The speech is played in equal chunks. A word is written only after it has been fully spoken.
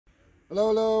Hello,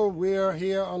 hello, we're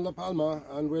here on La Palma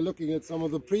and we're looking at some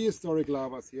of the prehistoric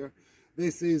lavas here.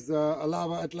 This is a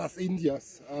lava at Las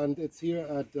Indias and it's here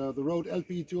at the road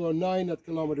LP 209 at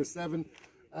kilometer 7,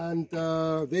 and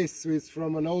this is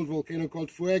from an old volcano called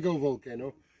Fuego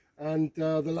volcano, and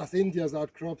the Las Indias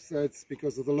outcrops, it's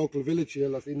because of the local village here,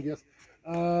 Las Indias.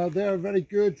 They're very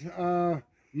good,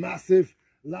 massive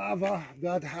lava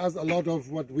that has a lot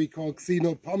of what we call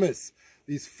Xeno-Pumice,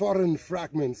 these foreign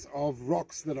fragments of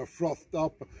rocks that are frothed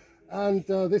up. And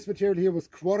this material here was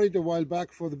quarried a while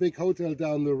back for the big hotel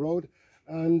down the road.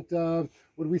 And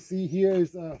what we see here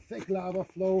is a thick lava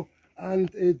flow,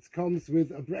 and it comes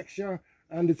with a breccia,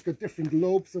 and it's got different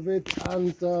lobes of it,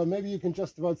 and maybe you can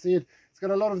just about see it. It's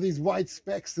got a lot of these white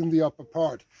specks in the upper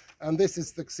part, and this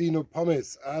is the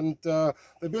Xeno-Pumice. And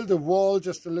they built a wall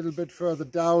just a little bit further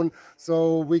down,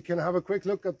 so we can have a quick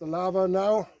look at the lava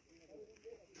now.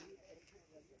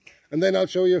 And then I'll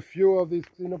show you a few of these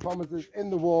Xeno-Pumices in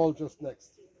the wall just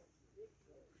next.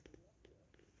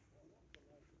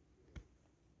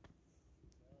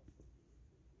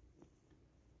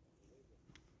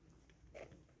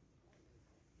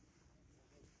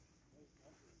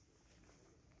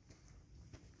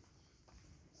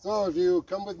 So if you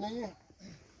come with me,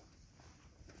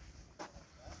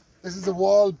 this is a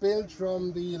wall built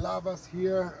from the lavas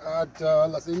here at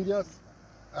Las Indias,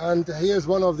 and here's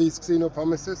one of these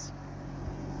Xeno-Pumices.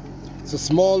 It's a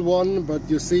small one, but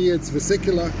you see it's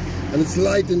vesicular and it's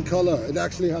light in color. It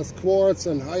actually has quartz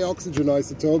and high oxygen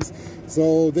isotopes,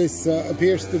 so this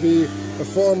appears to be a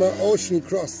former ocean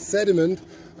crust sediment,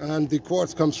 and the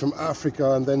quartz comes from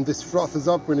Africa, and then this froths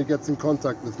up when it gets in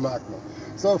contact with magma.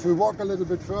 So if we walk a little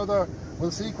bit further,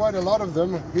 we'll see quite a lot of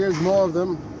them. Here's more of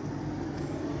them.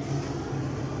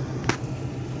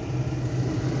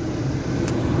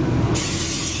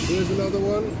 Here's another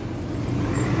one.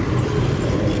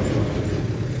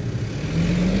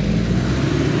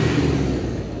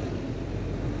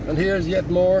 And here's yet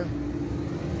more.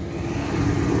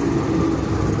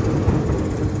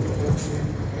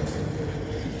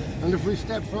 And if we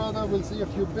step further, we'll see a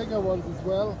few bigger ones as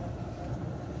well.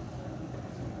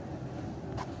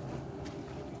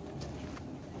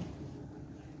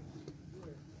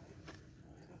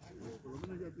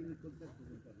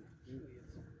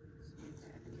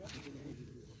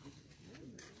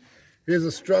 Here's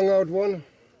a strung out one.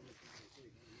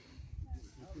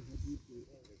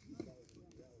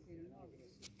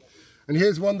 And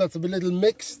here's one that's a little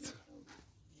mixed.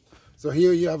 So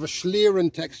here you have a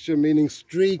schlieren texture, meaning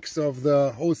streaks of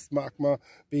the host magma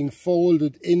being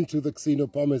folded into the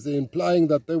Xeno-Pumice, implying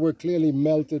that they were clearly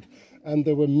melted and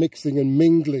they were mixing and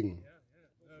mingling.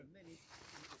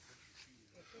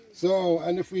 So,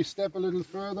 and if we step a little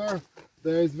further,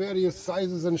 there's various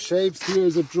sizes and shapes.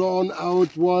 Here's a drawn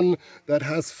out one that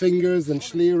has fingers and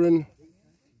schlieren.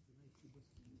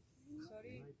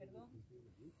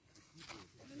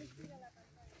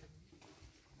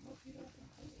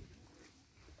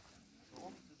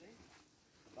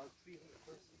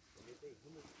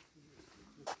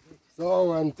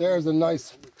 So, and there's a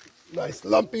nice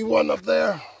lumpy one up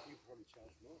there.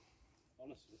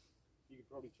 Honestly, you could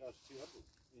probably charge 200,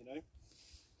 you know.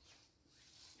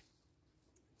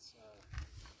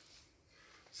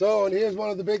 So, and here's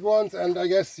one of the big ones, and I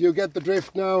guess you get the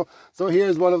drift now. So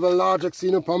here's one of the larger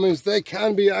Xeno-Pumice. They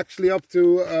can be actually up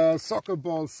to soccer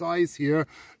ball size here.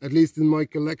 At least in my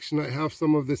collection I have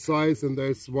some of this size, and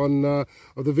there's one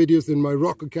of the videos in my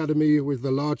Rock Academy with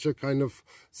the larger kind of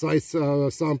size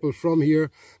sample from here.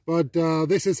 But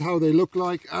this is how they look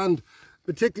like, and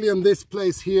particularly in this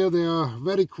place here, they are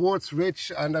very quartz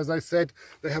rich, and as I said,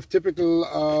 they have typical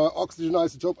oxygen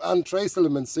isotope and trace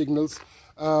element signals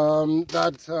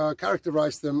that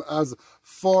characterize them as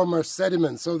former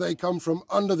sediments. So they come from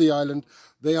under the island.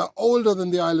 They are older than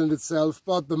the island itself,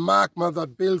 but the magma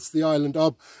that builds the island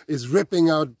up is ripping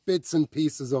out bits and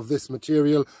pieces of this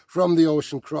material from the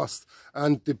ocean crust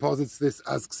and deposits this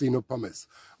as Xeno-Pumice.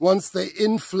 Once they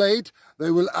inflate, they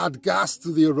will add gas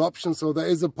to the eruption, so there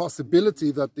is a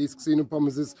possibility that these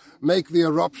Xeno-Pumices make the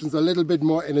eruptions a little bit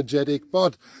more energetic,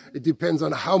 but it depends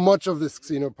on how much of this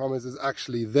Xeno-Pumice is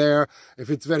actually there.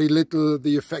 If it's very little,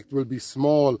 the effect will be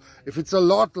small. If it's a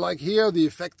lot, like here, the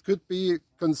effect could be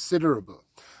considerable.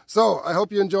 So I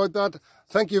hope you enjoyed that.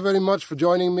 Thank you very much for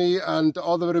joining me, and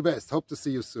all the very best. Hope to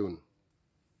see you soon.